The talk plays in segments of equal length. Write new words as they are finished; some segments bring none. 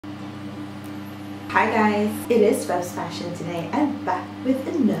Hi guys, it is Febzpassion today. I'm back with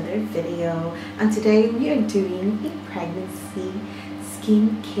another video, and today we are doing a pregnancy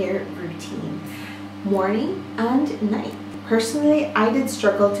skincare routine, morning and night. Personally, I did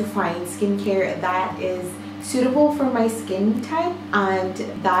struggle to find skincare that is suitable for my skin type and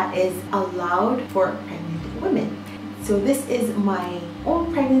that is allowed for pregnant women. So this is my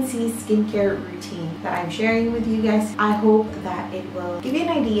own pregnancy skincare routine that I'm sharing with you guys. I hope that it will give you an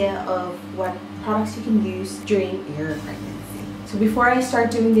idea of what products you can use during your pregnancy. So before I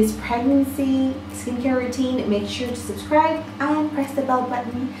start doing this pregnancy skincare routine, make sure to subscribe and press the bell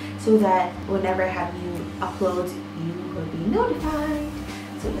button so that whenever I have new uploads, you will be notified.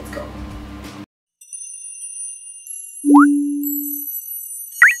 So let's go.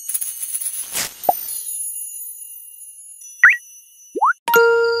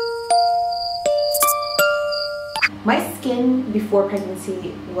 My skin before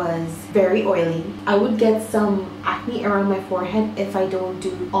pregnancy was very oily. I would get some acne around my forehead if I don't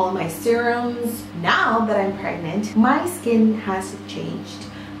do all my serums. Now that I'm pregnant, my skin has changed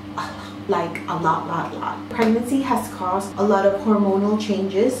like a lot. Pregnancy has caused a lot of hormonal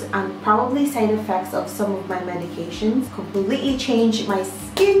changes and probably side effects of some of my medications completely changed my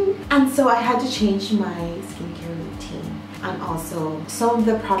skin, and so I had to change my skincare routine. And also some of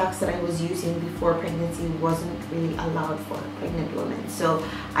the products that I was using before pregnancy wasn't really allowed for pregnant women, so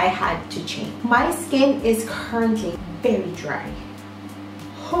I had to change. My skin is currently very dry.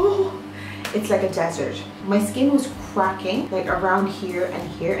 Oh, it's like a desert. My skin was cracking like around here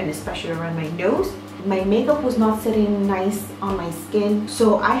and especially around my nose. My makeup was not sitting nice on my skin,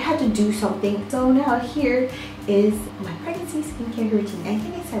 so I had to do something. So now here is my pregnancy skincare routine. I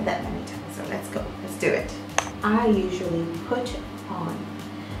think I said that many times, so let's go. Let's do it. I usually put on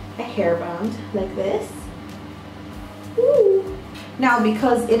a hairband like this. Ooh. Now,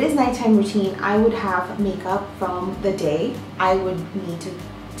 because it is nighttime routine, I would have makeup from the day. I would need to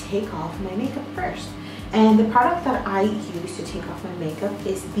take off my makeup first. And the product that I use to take off my makeup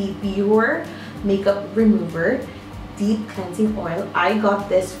is the Pure Makeup Remover Deep Cleansing Oil. I got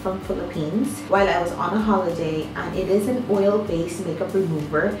this from Philippines while I was on a holiday, and it is an oil-based makeup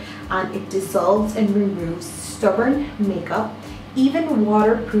remover, and it dissolves and removes stubborn makeup, even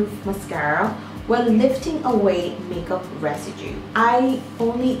waterproof mascara, while lifting away makeup residue. I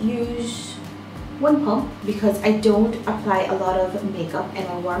only use one pump because I don't apply a lot of makeup, and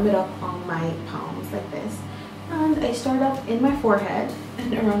I warm it up on my palms like this, and I start up in my forehead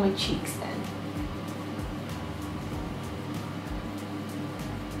and around my cheeks then.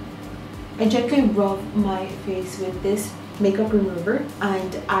 I gently rub my face with this makeup remover,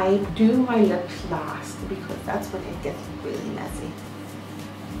 and I do my lips last because that's when it gets really messy.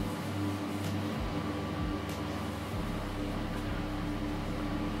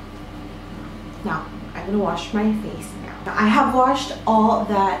 Now, I'm gonna wash my face now. I have washed all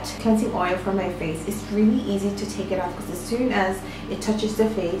that cleansing oil from my face. It's really easy to take it off because as soon as it touches the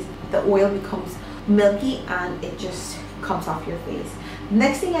face, the oil becomes milky and it just comes off your face.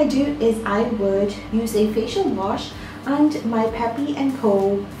 Next thing I do is I would use a facial wash and my Peppy &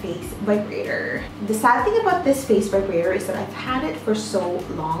 Co. face vibrator. The sad thing about this face vibrator is that I've had it for so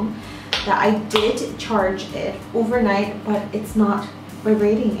long that I did charge it overnight, but it's not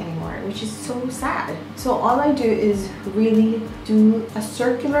vibrating anymore, which is so sad. So all I do is really do a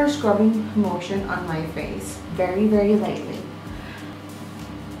circular scrubbing motion on my face, very lightly.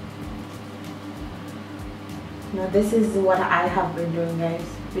 Now this is what I have been doing, guys,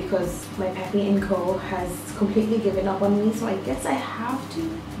 because my Peppy & Co. has completely given up on me, so I guess I have to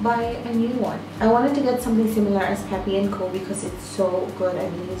buy a new one. I wanted to get something similar as Peppy & Co. because it's so good. I've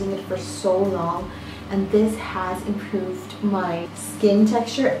been using it for so long, and this has improved my skin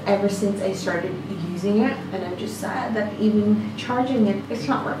texture ever since I started using it, and I'm just sad that even charging it, it's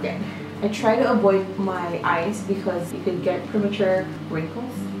not working. I try to avoid my eyes because you could get premature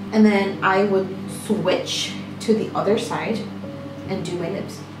wrinkles, and then I would switch to the other side and do my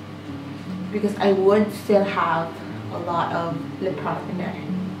lips because I would still have a lot of lip product in there.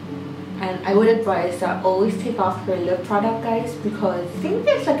 And I would advise that always take off your lip product, guys, because I think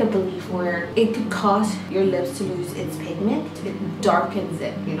there's like a belief where it could cause your lips to lose its pigment. It darkens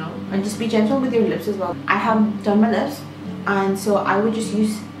it, you know. And just be gentle with your lips as well. I have done my lips, and so I would just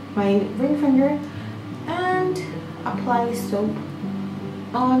use my ring finger and apply soap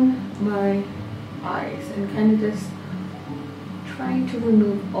on my eyes and kind of just trying to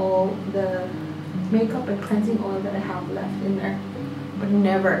remove all the makeup and cleansing oil that I have left in there, but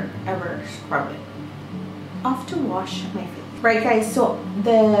never ever scrub it off to wash my face. Right guys, so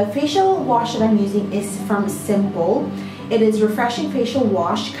the facial wash that I'm using is from Simple. It is refreshing facial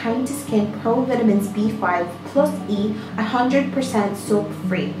wash, kind to skin, pro vitamins B5 plus E, 100% soap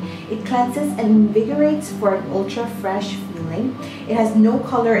free. It cleanses and invigorates for an ultra fresh feeling. It has no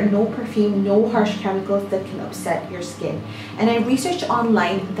color, no perfume, no harsh chemicals that can upset your skin. And I researched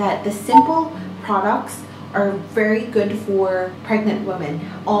online that the simple products are very good for pregnant women.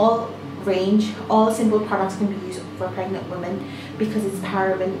 All simple products can be used for pregnant women because it's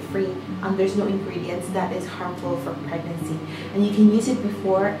paraben free and there's no ingredients that is harmful for pregnancy, and you can use it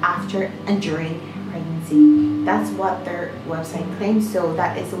before, after, and during pregnancy. That's what their website claims, so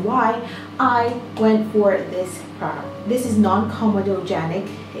that is why I went for this product. This is non-comedogenic.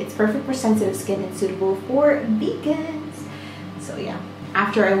 It's perfect for sensitive skin and suitable for vegans. So yeah,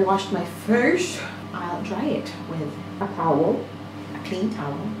 after I washed my face, I'll dry it with a towel, a clean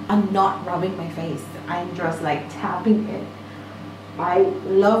towel. I'm not rubbing my face, I'm just like tapping it. I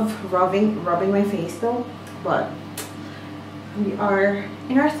love rubbing my face though, but we are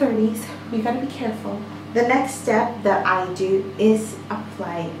in our 30s, we gotta be careful. The next step that I do is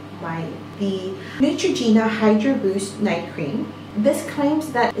apply the Neutrogena Hydro Boost Night Cream. This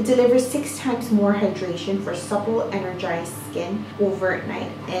claims that it delivers 6 times more hydration for supple, energized skin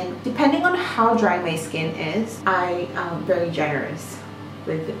overnight. And depending on how dry my skin is, I am very generous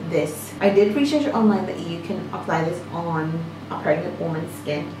with this. I did research online that you can apply this on a pregnant woman's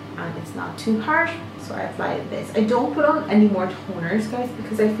skin and it's not too harsh, so I applied this. I don't put on any more toners, guys,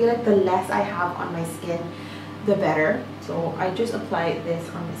 because I feel like the less I have on my skin, the better. So I just apply this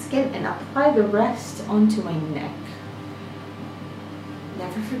on my skin and apply the rest onto my neck.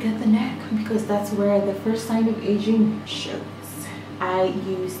 Never forget the neck, because that's where the first sign of aging shows. I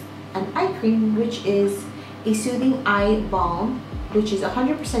use an eye cream, which is a soothing eye balm, which is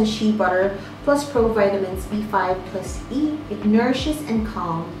 100% shea butter plus pro vitamins B5 plus E. It nourishes and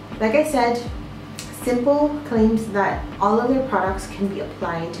calms. Like I said, Simple claims that all of their products can be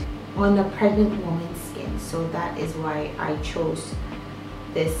applied on a pregnant woman's skin, so that is why I chose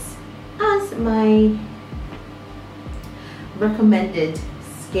this as my recommended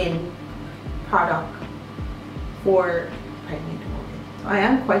skin product for pregnant women. I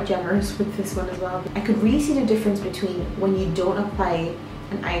am quite generous with this one as well. I could really see the difference between when you don't apply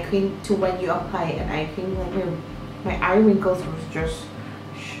an eye cream to when you apply an eye cream. Like my eye wrinkles was just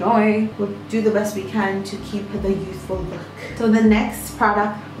showing. We'll do the best we can to keep the youthful look. So the next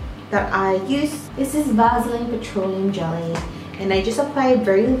product that I use is this Vaseline Petroleum Jelly, and I just apply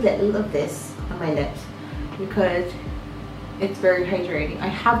very little of this on my lips because it's very hydrating. I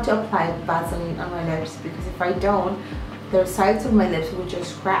have to apply Vaseline on my lips because if I don't, the sides of my lips will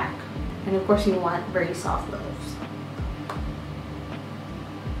just crack. And of course you want very soft lips.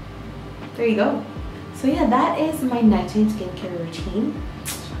 There you go. So yeah, that is my nighttime skincare routine.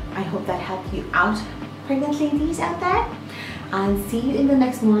 I hope that helped you out, pregnant ladies out there. And see you in the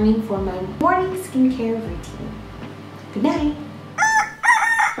next morning for my morning skincare routine. Good night.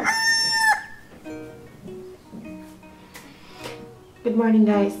 Good morning,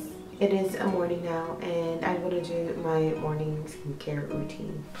 guys. It is a morning now and I'm gonna do my morning skincare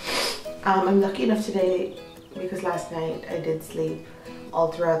routine. I'm lucky enough today because last night I did sleep all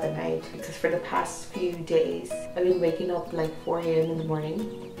throughout the night, because for the past few days I've been waking up like 4 a.m. in the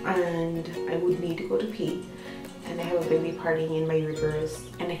morning and I would need to go to pee, and I have a baby partying in my uterus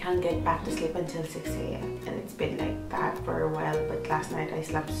and I can't get back to sleep until 6 a.m. and it's been like that for a while, but last night I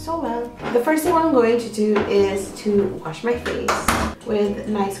slept so well. The first thing I'm going to do is to wash my face with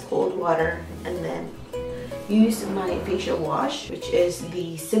nice cold water and then use my facial wash, which is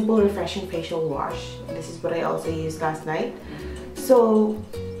the Simple Refreshing Facial Wash. This is what I also used last night. So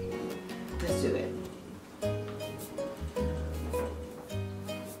let's do it.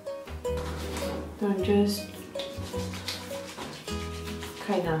 I'm just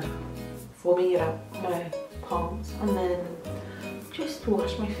kind of foaming it up my palms and then just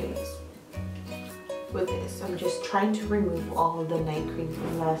wash my face with this. I'm just trying to remove all the night cream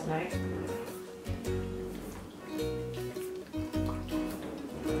from last night.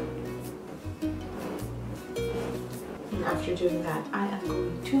 And after doing that, I am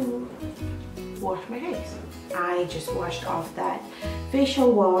going to wash my face. I just washed off that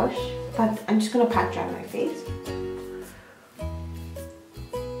facial wash, but I'm just gonna pat dry my face.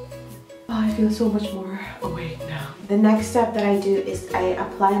 I feel so much more awake now. The next step that I do is I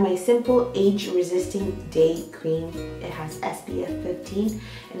apply my Simple Age Resisting Day Cream. It has SPF 15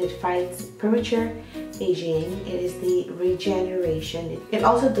 and it fights premature aging. It is the regeneration. It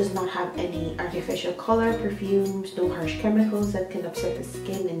also does not have any artificial color, perfumes, no harsh chemicals that can upset the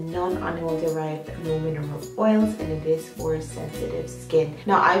skin, and non-animal derived, no mineral oils, and it is for sensitive skin.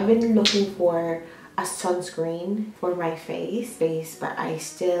 Now I've been looking for a sunscreen for my face, but I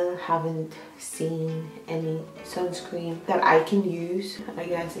still haven't seen any sunscreen that I can use. I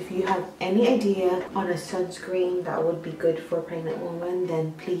guess if you have any idea on a sunscreen that would be good for a pregnant woman,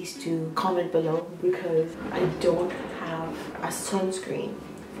 then please do comment below, because I don't have a sunscreen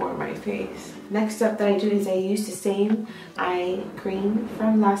for my face. Next step that I do is I use the same eye cream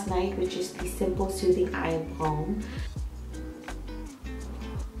from last night, which is the Simple Soothing Eye Balm.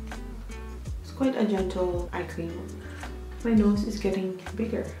 It's quite a gentle eye cream. My nose is getting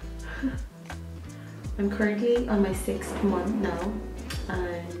bigger. I'm currently on my 6th month now,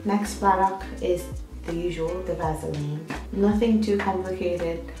 and next product is the usual, the Vaseline. Nothing too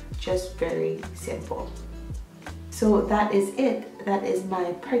complicated, just very simple. So that is it. That is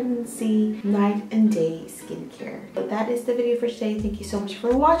my pregnancy night and day skincare. But that is the video for today. Thank you so much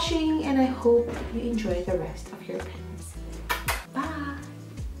for watching, and I hope you enjoy the rest of your pregnancy.